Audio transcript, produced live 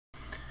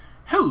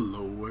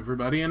Hello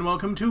everybody and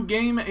welcome to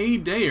Game A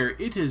Dayer.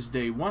 It is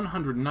day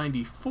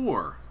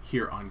 194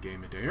 here on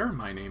Game A Dayer.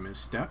 My name is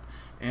Step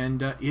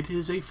and it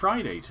is a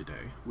Friday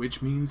today,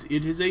 which means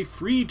it is a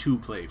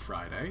free-to-play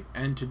Friday,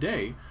 and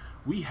today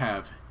we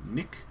have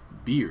Nick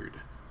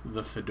Beard,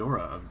 the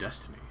Fedora of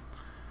Destiny.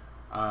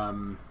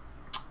 The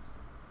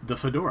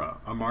Fedora,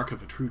 a mark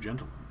of a true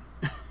gentleman.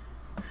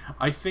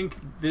 I think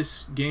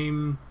this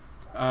game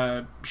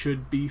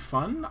should be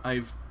fun.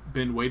 I've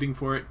been waiting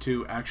for it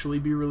to actually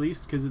be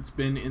released because it's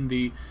been in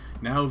the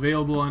now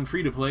available on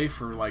free-to-play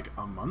for like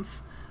a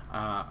month.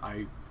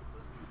 I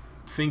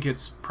think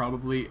it's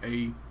probably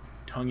a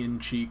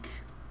tongue-in-cheek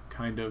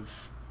kind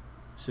of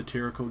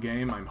satirical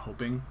game, I'm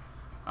hoping.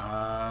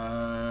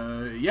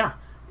 Yeah,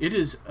 it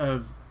is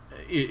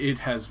it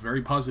has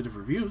very positive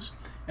reviews,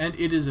 and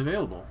it is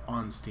available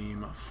on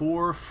Steam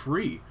for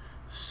free.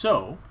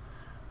 So,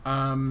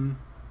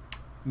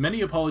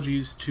 many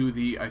apologies to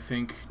the, I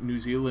think, New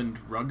Zealand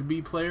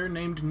rugby player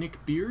named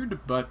Nick Beard,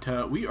 but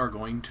we are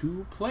going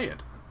to play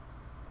it.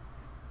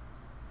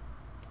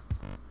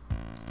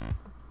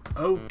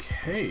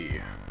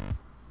 Okay.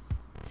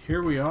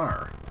 Here we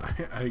are.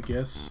 I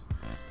guess.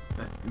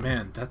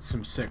 Man, that's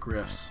some sick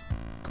riffs.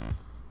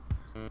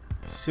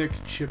 Sick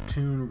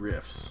chiptune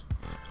riffs.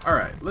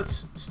 Alright,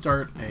 let's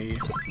start a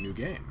new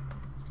game.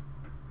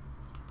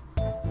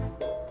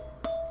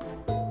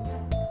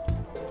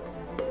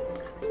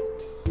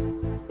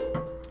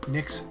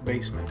 Nick's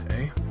basement,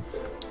 eh?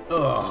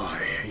 Oh,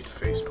 I hate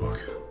Facebook.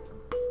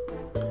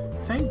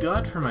 Thank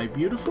God for my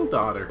beautiful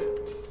daughter.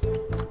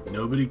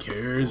 Nobody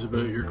cares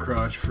about your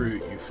crotch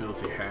fruit, you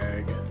filthy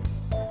hag.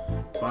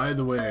 By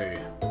the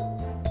way,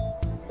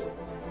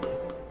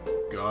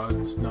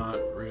 God's not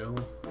real.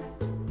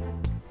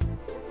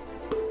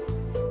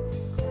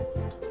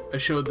 I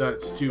showed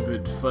that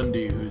stupid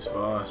fundy who's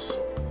boss.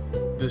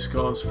 This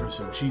calls for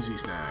some cheesy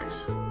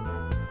snacks.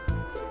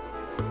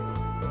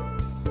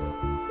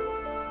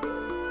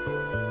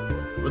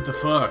 What the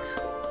fuck?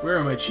 Where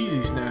are my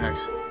cheesy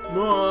snacks?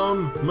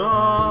 Mom!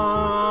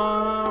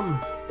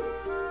 Mom!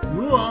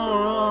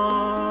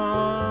 Mom!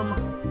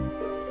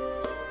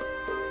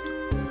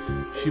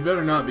 She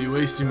better not be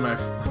wasting my...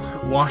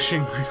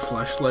 washing my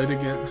fleshlight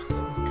again.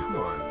 Come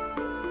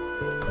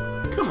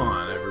on. Come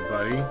on,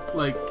 everybody.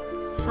 Like,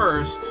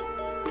 first...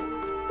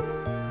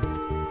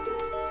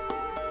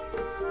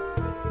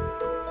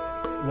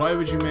 why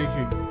would you make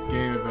a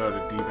game about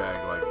a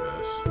D-bag like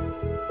this?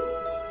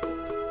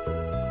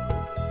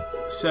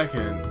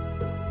 Second,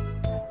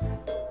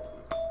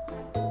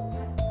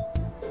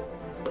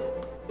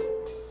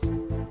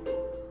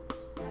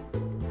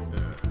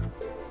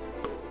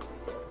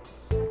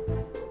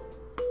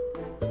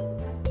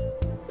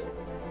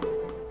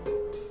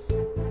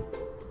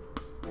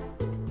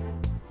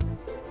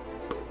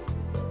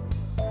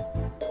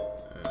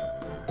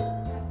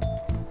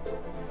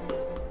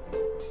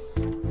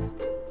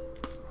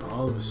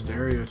 all the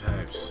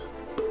stereotypes.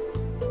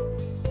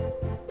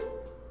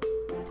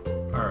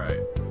 Alright.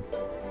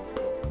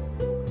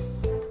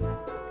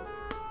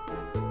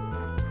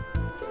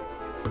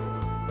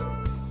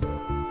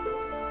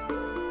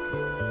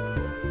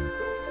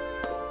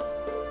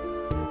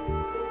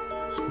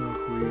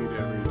 Smoke weed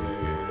every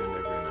day and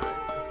every night.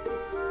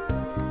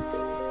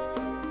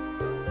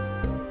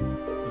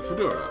 The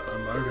Fedora, a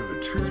mark of a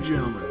true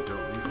gentleman.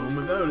 Don't leave home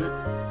without it.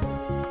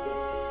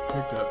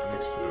 Picked up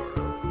Nick's Fedora.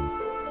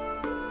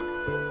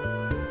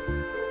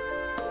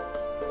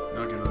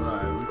 Not gonna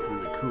lie, I look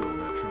really cool in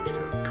that trench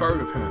coat.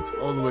 Cargo pants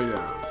all the way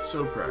down.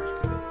 So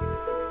practical.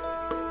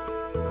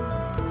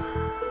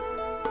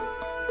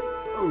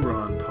 Oh,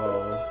 Ron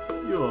Paul.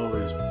 You'll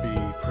always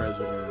be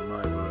president in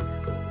my book.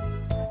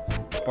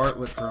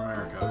 Bartlett for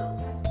America.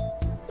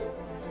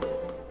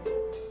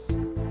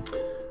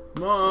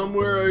 Mom,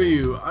 where are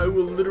you? I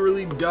will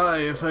literally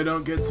die if I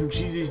don't get some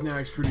cheesy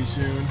snacks pretty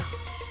soon.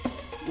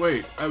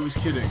 Wait, I was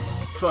kidding.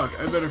 Fuck,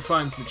 I better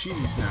find some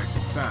cheesy snacks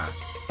and fast.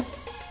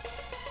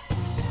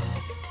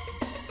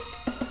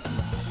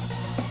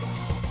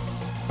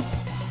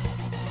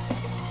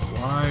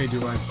 Why do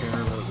I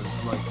care about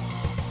this? Like,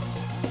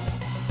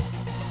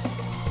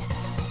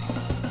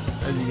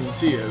 as you can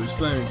see, I was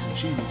slamming some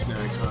cheesy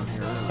snacks on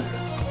here earlier.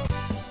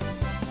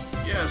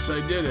 Yes,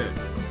 I did it!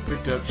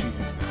 Picked up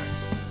cheesy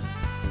snacks.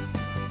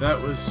 That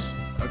was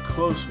a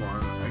close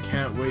one. I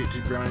can't wait to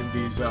grind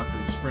these up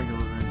and sprinkle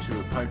them into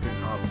a piping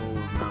hot bowl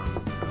of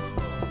Mountain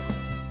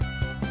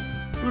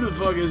Dew. Who the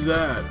fuck is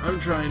that? I'm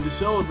trying to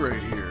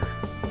celebrate here.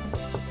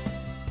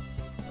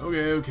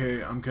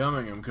 Okay, I'm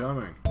coming.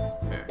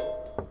 Okay.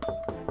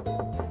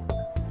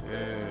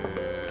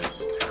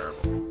 This is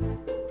terrible.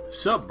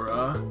 Sup,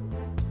 bruh?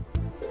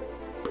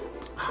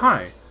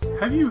 Hi,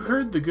 have you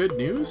heard the good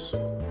news?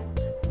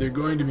 They're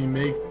going to be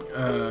make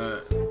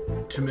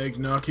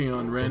knocking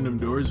on random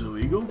doors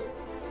illegal?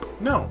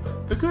 No,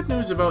 the good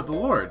news about the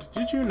Lord.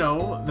 Did you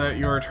know that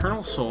your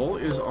eternal soul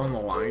is on the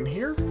line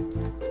here?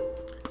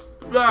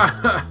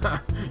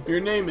 Your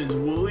name is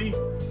Wooly?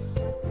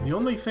 The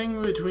only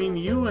thing between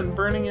you and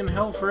burning in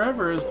hell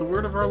forever is the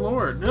word of our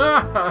Lord.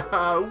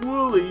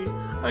 Wooly,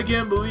 I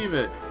can't believe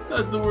it.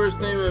 That's the worst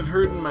name I've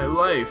heard in my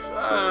life.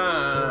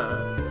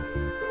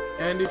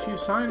 And if you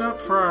sign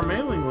up for our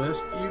mailing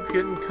list, you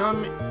can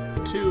come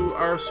to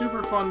our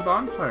super fun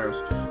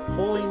bonfires.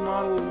 Holy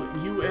Model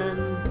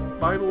UN,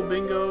 Bible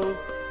Bingo.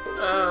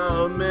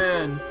 Oh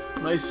man,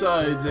 my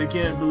sides. I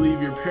can't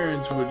believe your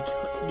parents would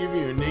give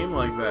you a name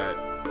like that.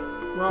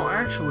 Well,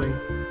 actually,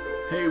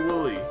 hey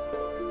Wooly.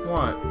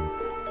 What?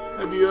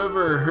 Have you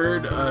ever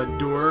heard a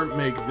door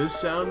make this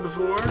sound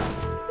before?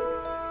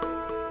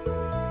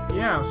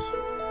 Yes.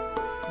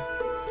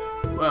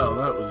 Well,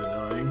 that was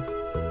annoying.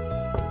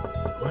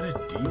 What a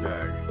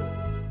D-bag.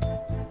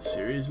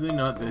 Seriously,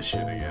 not this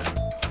shit again.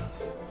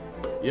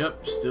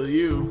 Yep, still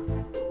you.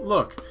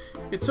 Look,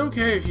 it's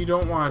okay if you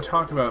don't want to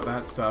talk about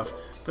that stuff,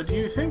 but do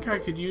you think I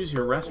could use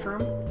your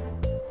restroom?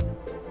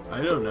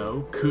 I don't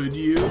know. Could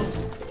you?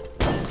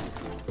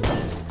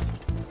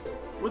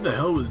 What the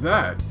hell was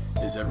that?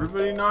 Is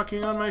everybody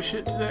knocking on my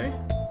shit today?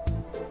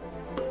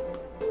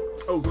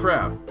 Oh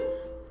crap.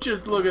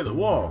 Just look at the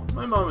wall.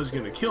 My mom is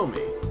gonna kill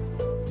me.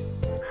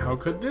 How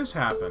could this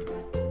happen?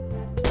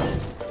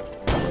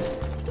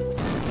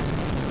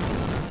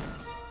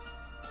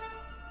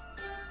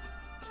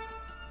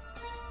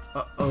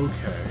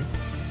 Okay.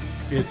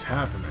 It's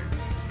happening.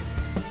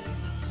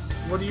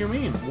 What do you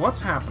mean? What's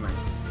happening?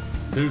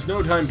 There's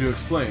no time to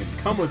explain.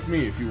 Come with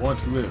me if you want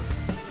to live.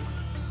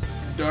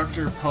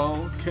 Dr.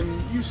 Paul, can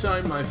you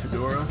sign my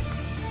Fedora?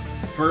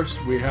 First,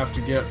 we have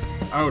to get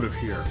out of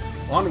here.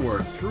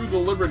 Onward, through the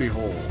Liberty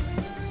Hole.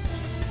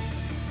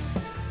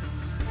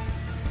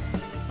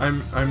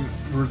 I'm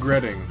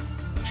regretting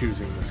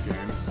choosing this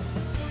game.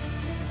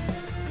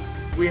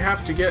 We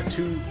have to get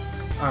to,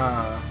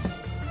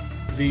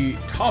 the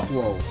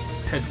Toplo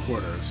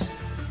headquarters.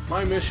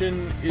 My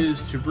mission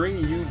is to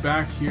bring you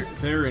back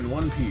there in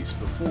one piece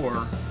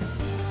before...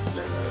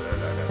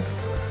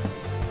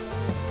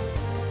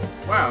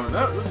 Wow,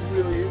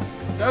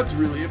 that's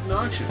really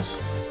obnoxious.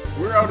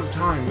 We're out of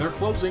time. They're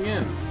closing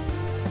in.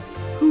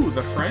 Who,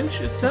 the French?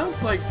 It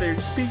sounds like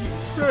they're speaking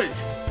French.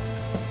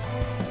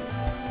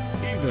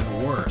 Even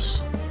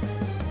worse.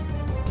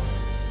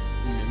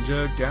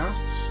 Ninja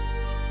Ghasts?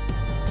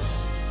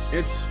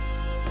 It's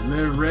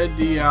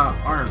L'Heredia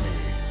Army.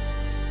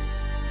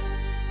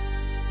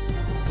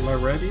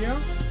 L'Heredia?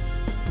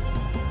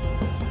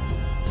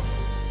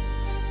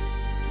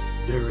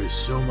 There is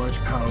so much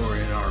power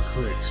in our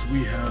cliques.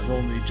 We have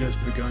only just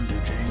begun to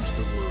change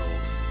the world.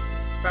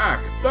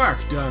 Back,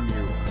 damn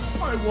you!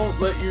 I won't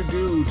let you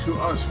do to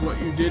us what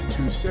you did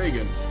to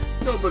Sagan.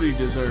 Nobody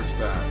deserves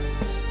that.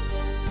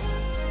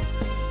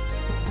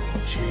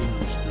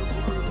 Change the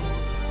world.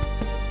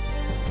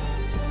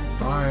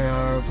 By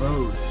our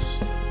votes.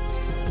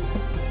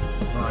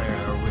 By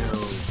our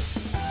will.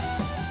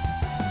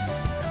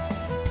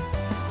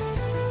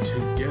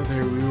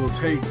 Together we will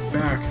take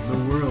back the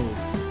world.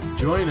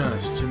 Join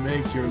us to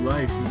make your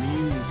life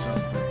mean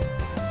something.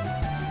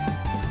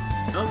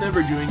 I'll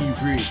never join you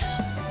freaks.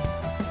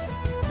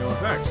 No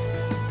effect.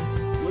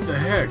 What the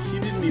heck? He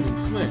didn't even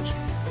flinch.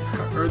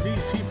 Are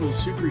these people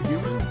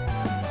superhuman?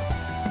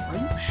 Are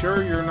you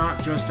sure you're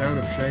not just out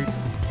of shape?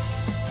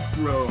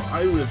 Bro,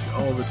 I lift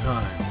all the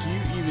time. Do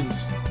you even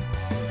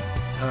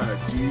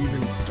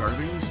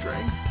starting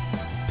strength?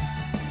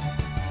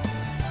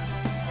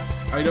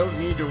 I don't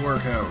need to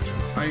work out.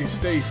 I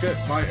stay fit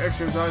by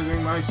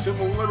exercising my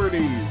civil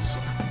liberties.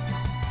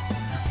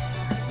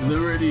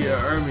 L'Heredia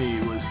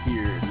Army was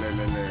here.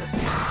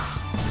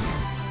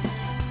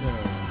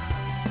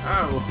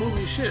 Ow,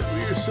 holy shit,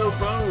 we are so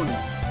boned.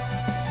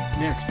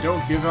 Nick,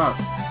 don't give up.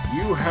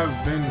 You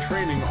have been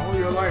training all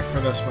your life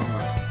for this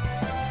moment.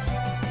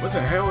 What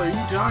the hell are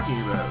you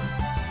talking about?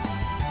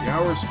 The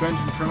hours spent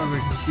in front of a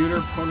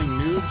computer poning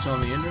noobs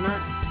on the internet?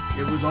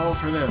 It was all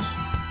for this.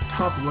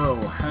 Top Low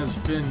has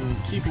been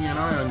keeping an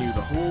eye on you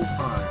the whole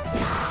time.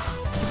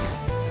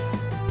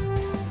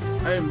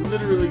 I am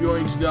literally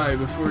going to die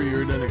before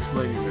you're done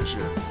explaining this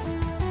shit.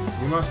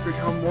 You must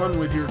become one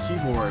with your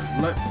keyboard.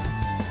 Let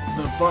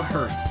the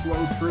butthurt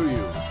flow through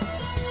you.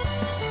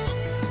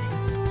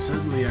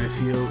 Suddenly I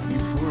feel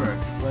euphoric,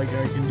 like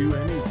I can do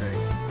anything.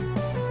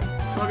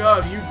 Fuck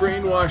off, you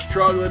brainwashed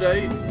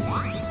troglodyte!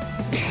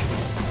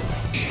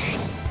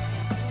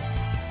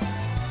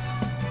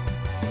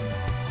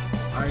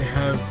 I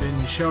have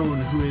been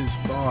shown who is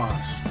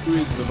boss. Who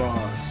is the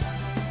boss?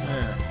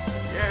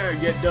 Yeah,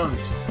 get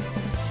dunked.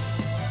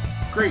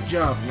 Great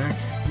job, Nick.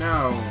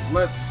 Now,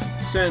 let's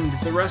send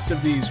the rest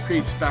of these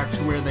creeps back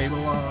to where they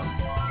belong.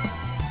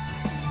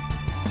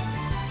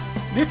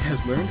 Nick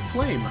has learned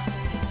Flame.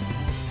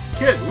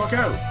 Kid, look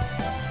out!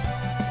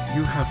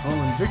 You have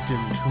fallen victim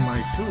to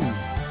my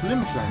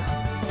flim plan.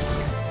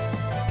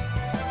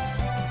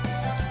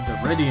 The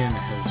Redian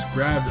has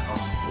grabbed a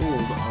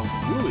hold of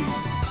Wooly.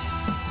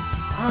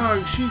 Ah,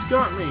 she's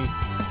got me!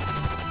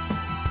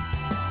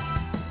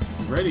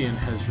 Redian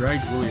has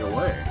dragged Wooly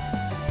away.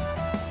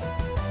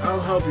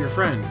 I'll help your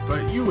friend,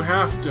 but you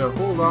have to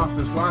hold off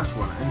this last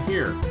one. And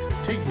here,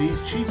 take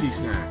these cheesy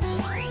snacks.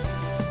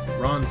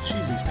 Ron's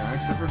cheesy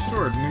snacks have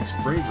restored Nick's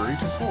bravery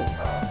to full.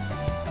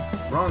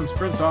 Ron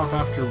sprints off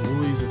after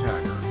Wooly's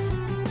attacker.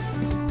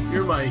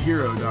 You're my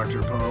hero,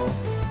 Dr. Poe.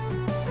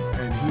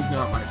 And he's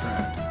not my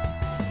friend.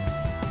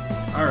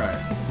 Alright.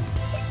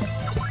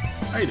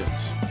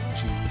 Items.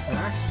 Cheesy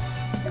snacks.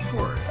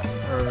 Euphoria.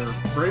 Or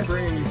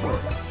bravery and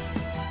euphoria.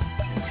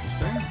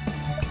 Interesting.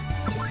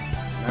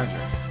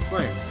 Magic.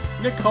 Flame.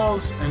 Nick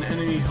calls an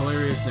enemy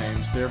hilarious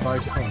names, thereby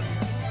pwning it.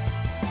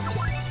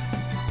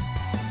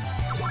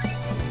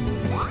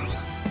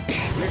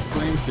 Nick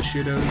flames the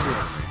shit out of the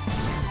enemy.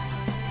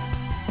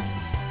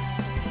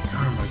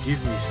 Karma,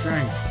 give me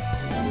strength.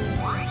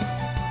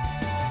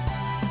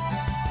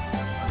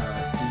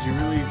 Did you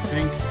really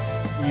think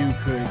you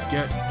could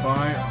get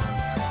by on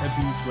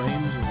petty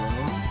flames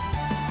alone?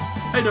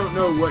 I don't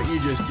know what you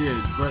just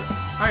did, but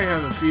I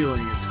have a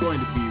feeling it's going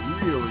to be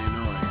really annoying.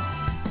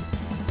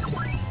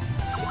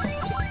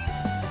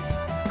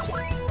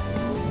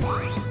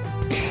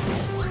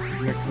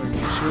 Nick flames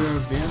the shit out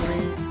of the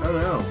enemy. Oh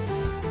no.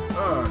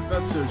 Ugh,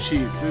 that's so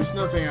cheap. There's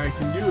nothing I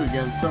can do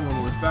against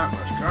someone with that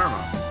much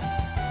karma.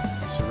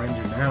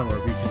 Surrender now or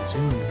be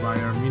consumed by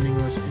our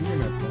meaningless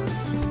internet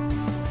points.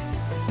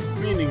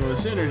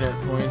 Meaningless internet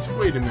points?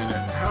 Wait a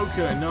minute, how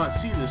could I not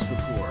see this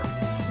before?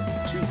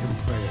 Two can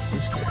play at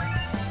this game.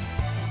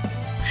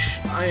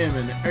 Psh, I am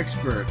an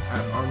expert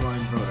at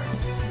online voting.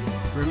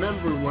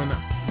 Remember when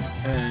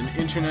an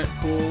internet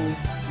poll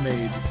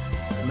made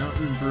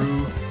Mountain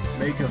Brew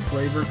make a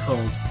flavor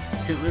called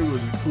Hitler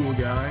was a cool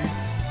guy?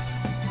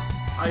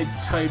 I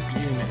typed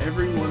in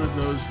every one of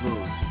those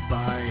votes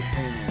by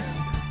hand.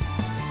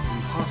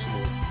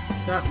 Impossible.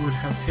 That would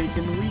have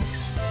taken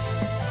weeks.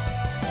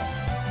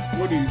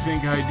 What do you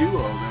think I do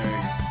all day?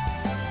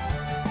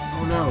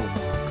 Oh no,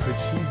 could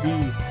he be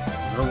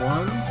the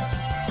one?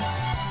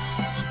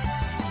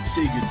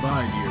 Say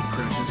goodbye to your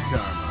precious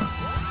karma.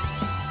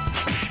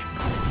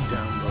 He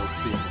downvotes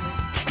the enemy.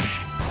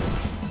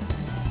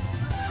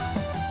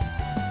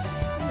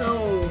 No,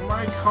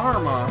 my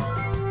karma!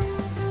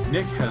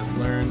 Nick has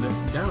learned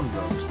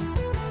downvote.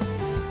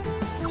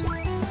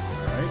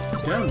 Alright,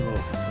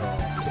 downvote withdrawal.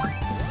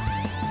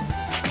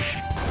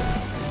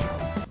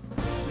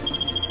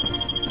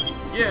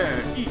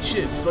 Yeah, eat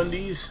shit,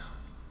 fundies.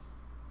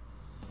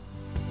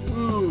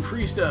 Woo,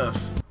 free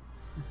stuff.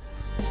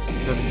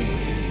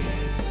 17.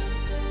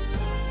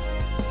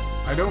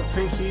 I don't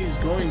think he's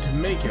going to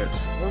make it.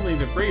 Only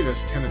the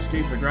bravest can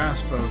escape the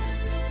grasp of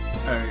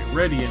a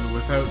Redian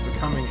without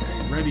becoming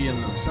a Redian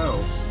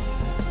themselves.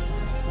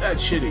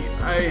 That's shitty.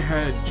 I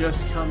had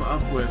just come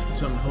up with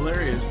some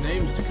hilarious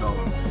names to call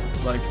him,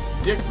 like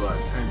Dick Butt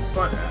and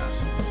Butt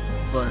Ass,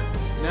 but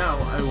now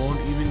I won't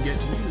even get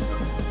to use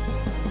them.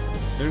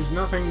 There's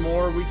nothing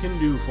more we can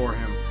do for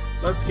him.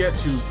 Let's get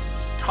to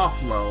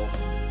Toplow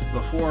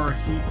before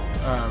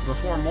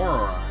more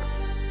arrive.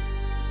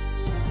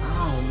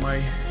 Ow, my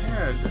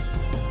head.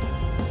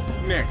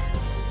 Nick,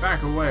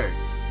 back away.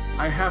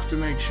 I have to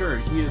make sure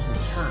he isn't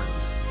turned.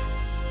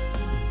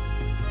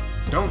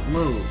 Don't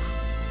move.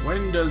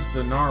 When does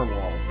the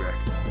narwhal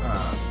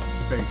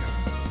bacon?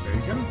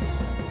 Bacon?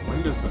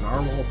 When does the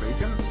narwhal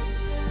bacon?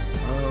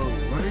 Oh,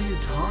 what are you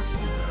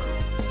talking about?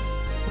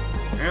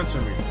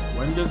 Answer me.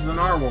 When does the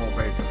narwhal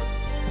bacon?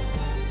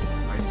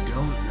 I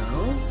don't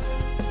know?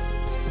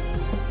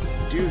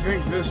 Do you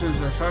think this is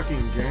a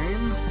fucking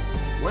game?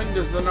 When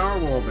does the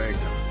narwhal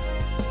bacon?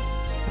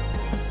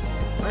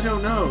 I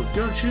don't know.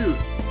 Don't shoot.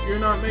 You're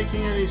not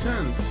making any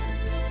sense.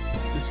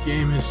 This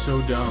game is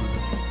so dumb.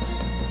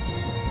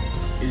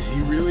 Is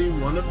he really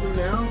one of them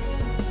now?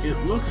 It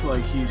looks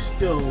like he's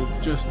still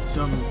just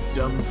some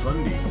dumb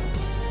fundy.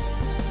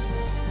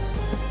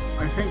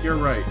 I think you're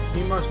right.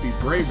 He must be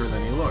braver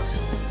than he looks.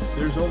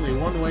 There's only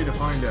one way to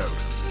find out.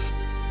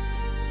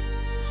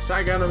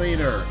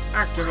 Saganometer,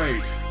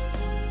 activate!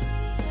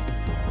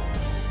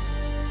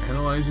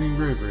 Analyzing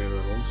bravery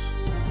levels.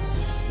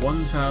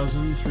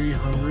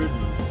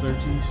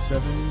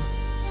 1,337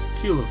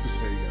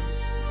 kiloseconds.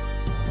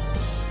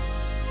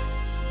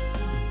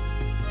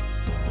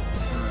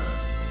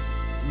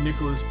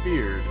 Nicholas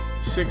Beard,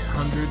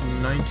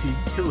 690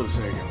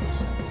 kiloseconds.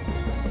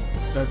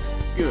 That's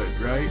good,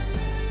 right?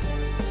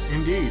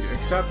 Indeed,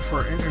 except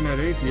for internet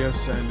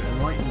atheists and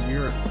enlightened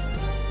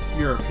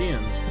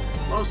Europeans,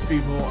 most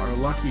people are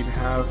lucky to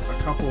have a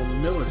couple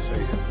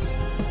milliseconds,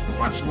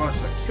 much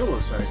less a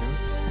kilosecond.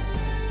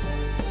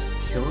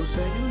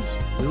 Kiloseconds?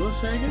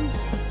 Milliseconds?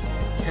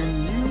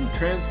 Can you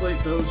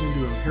translate those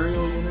into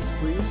imperial units,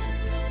 please?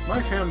 My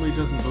family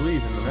doesn't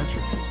believe in the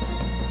metric system.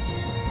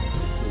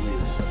 Wooly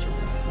is such a...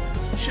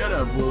 Shut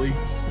up, Wooly.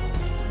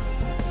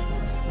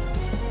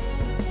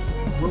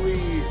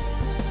 Wooly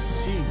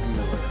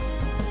Siegmiller.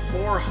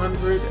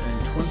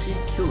 420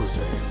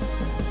 kiloseconds.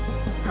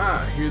 Ha,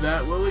 hear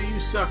that, Wooly? You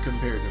suck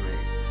compared to me.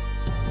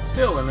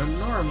 Still, an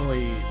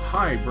abnormally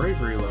high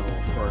bravery level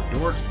for a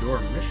door-to-door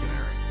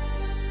missionary.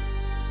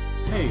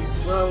 Hey,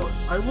 well,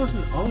 I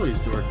wasn't always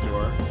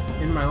door-to-door.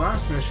 In my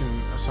last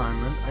mission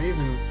assignment, I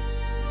even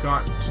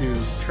got to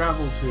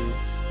travel to...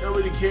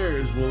 Nobody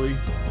cares, Wooly.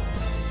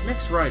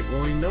 Nick's right,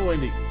 Wooly.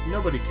 Nobody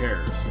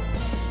cares.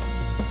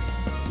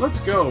 Let's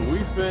go.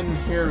 We've been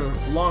here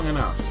long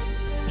enough.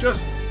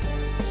 Just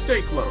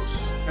stay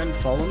close and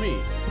follow me.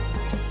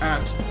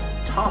 At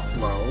top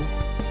low,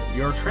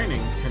 your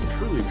training can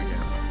truly begin.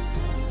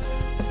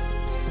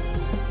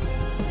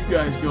 You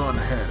guys go on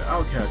ahead.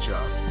 I'll catch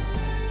up.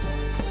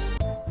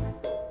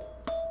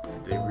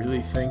 Did they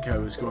really think I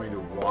was going to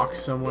walk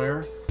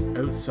somewhere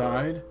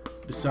outside?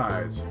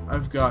 Besides,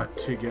 I've got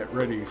to get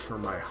ready for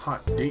my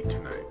hot date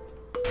tonight.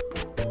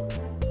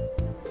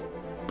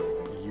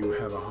 You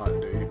have a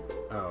hot date?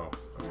 Oh,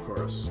 of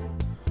course.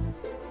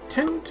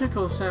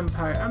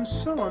 Tentacle-senpai, I'm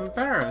so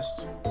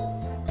embarrassed.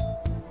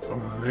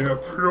 Only a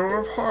pure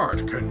of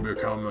heart can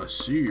become a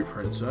sea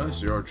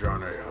princess. Your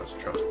journey has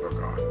just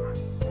begun.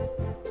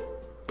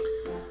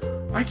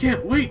 I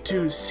can't wait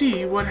to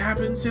see what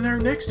happens in our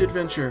next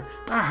adventure.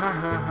 Ah ha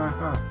ha ha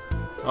ha.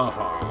 Ah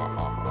ha ha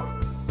ha ha.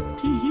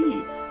 Tee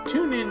hee.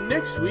 Tune in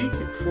next week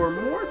for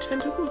more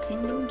Tentacle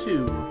Kingdom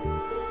 2.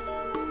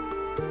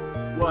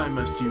 Why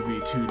must you be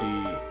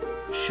 2D,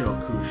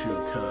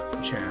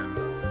 Shokushu-chan?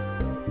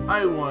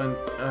 I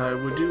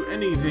would do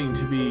anything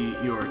to be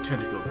your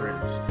tentacle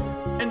prince.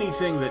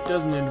 Anything that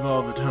doesn't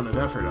involve a ton of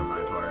effort on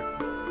my part.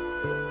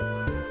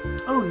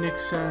 Oh,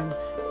 Nick-san,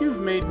 you've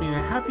made me the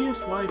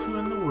happiest waifu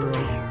in the world.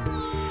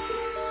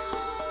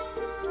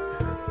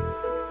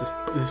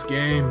 This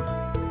game.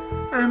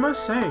 I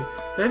must say,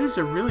 that is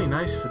a really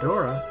nice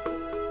fedora.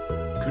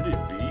 Could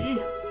it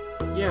be?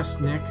 Yes,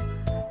 Nick.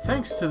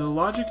 Thanks to the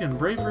logic and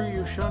bravery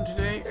you've shown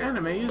today,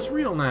 anime is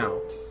real now.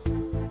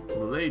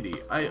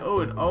 Milady, I owe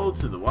it all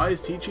to the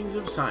wise teachings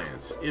of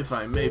science. If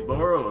I may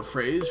borrow a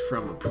phrase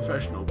from a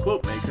professional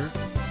quote maker,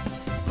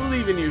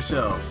 believe in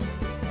yourself.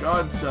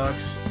 God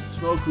sucks.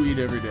 Smoke weed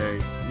every day.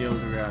 Neil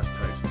deGrasse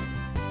Tyson.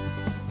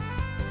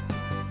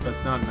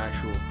 That's not an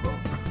actual quote.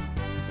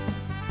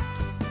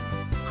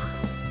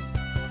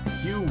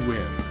 You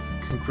win.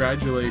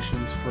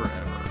 Congratulations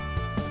forever.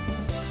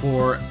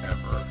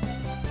 Forever.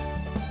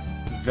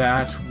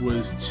 That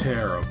was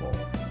terrible.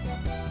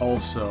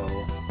 Also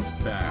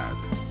bad.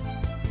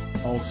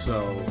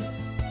 Also,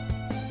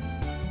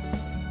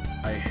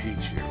 I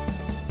hate you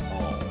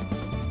all.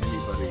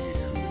 Anybody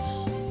who's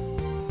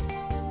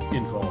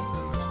involved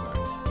in this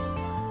life.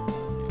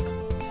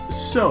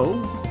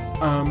 So,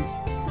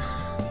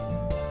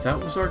 that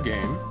was our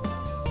game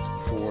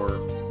for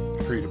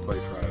Free-to-Play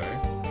Friday.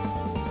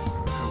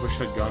 I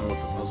wish I'd gone with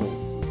a puzzle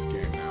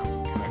game now.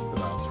 Connect the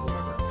dots or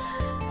whatever.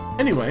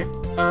 Anyway,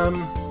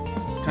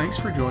 thanks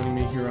for joining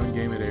me here on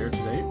Game at Air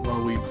today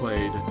while we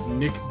played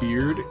Nick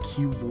Beard,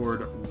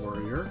 Keyboard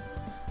Warrior.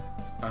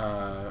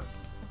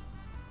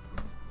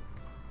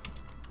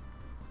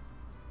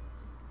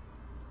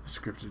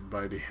 Scripted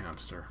by the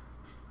Hamster.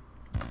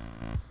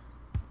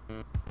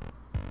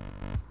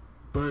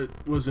 But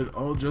was it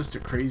all just a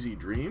crazy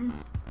dream?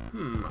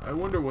 I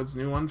wonder what's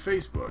new on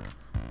Facebook.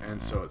 And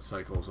so it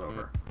cycles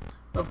over.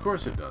 Of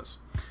course it does.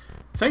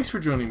 Thanks for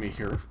joining me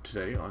here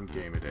today on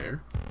Game at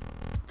Air.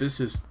 This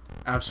is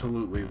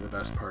absolutely the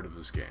best part of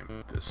this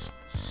game, this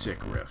sick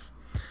riff.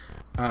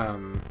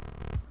 I'm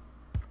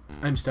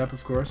Step,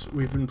 of course.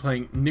 We've been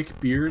playing Nick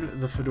Beard,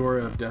 the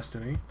Fedora of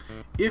Destiny.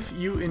 If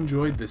you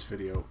enjoyed this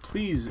video,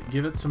 please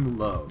give it some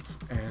love,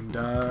 and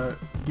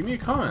give me a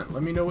comment.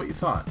 Let me know what you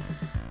thought.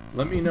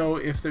 Let me know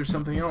if there's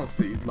something else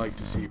that you'd like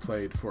to see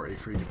played for a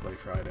Free-to-Play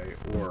Friday,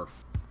 or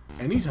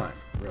anytime,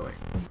 really.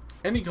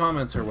 Any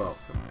comments are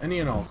welcome. Any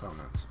and all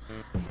comments.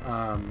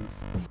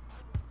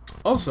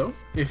 Also,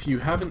 if you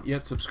haven't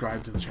yet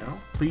subscribed to the channel,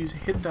 please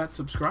hit that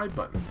subscribe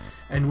button.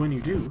 And when you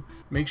do,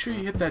 make sure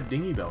you hit that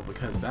dingy bell,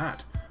 because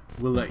that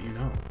will let you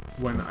know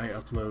when I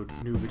upload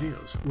new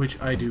videos, which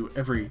I do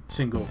every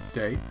single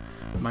day.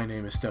 My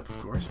name is Step,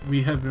 of course.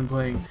 We have been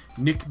playing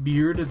Nick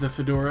Beard, the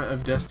Fedora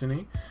of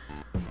Destiny.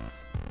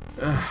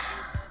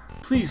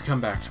 Please come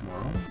back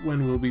tomorrow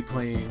when we'll be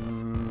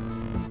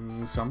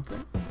playing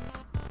something.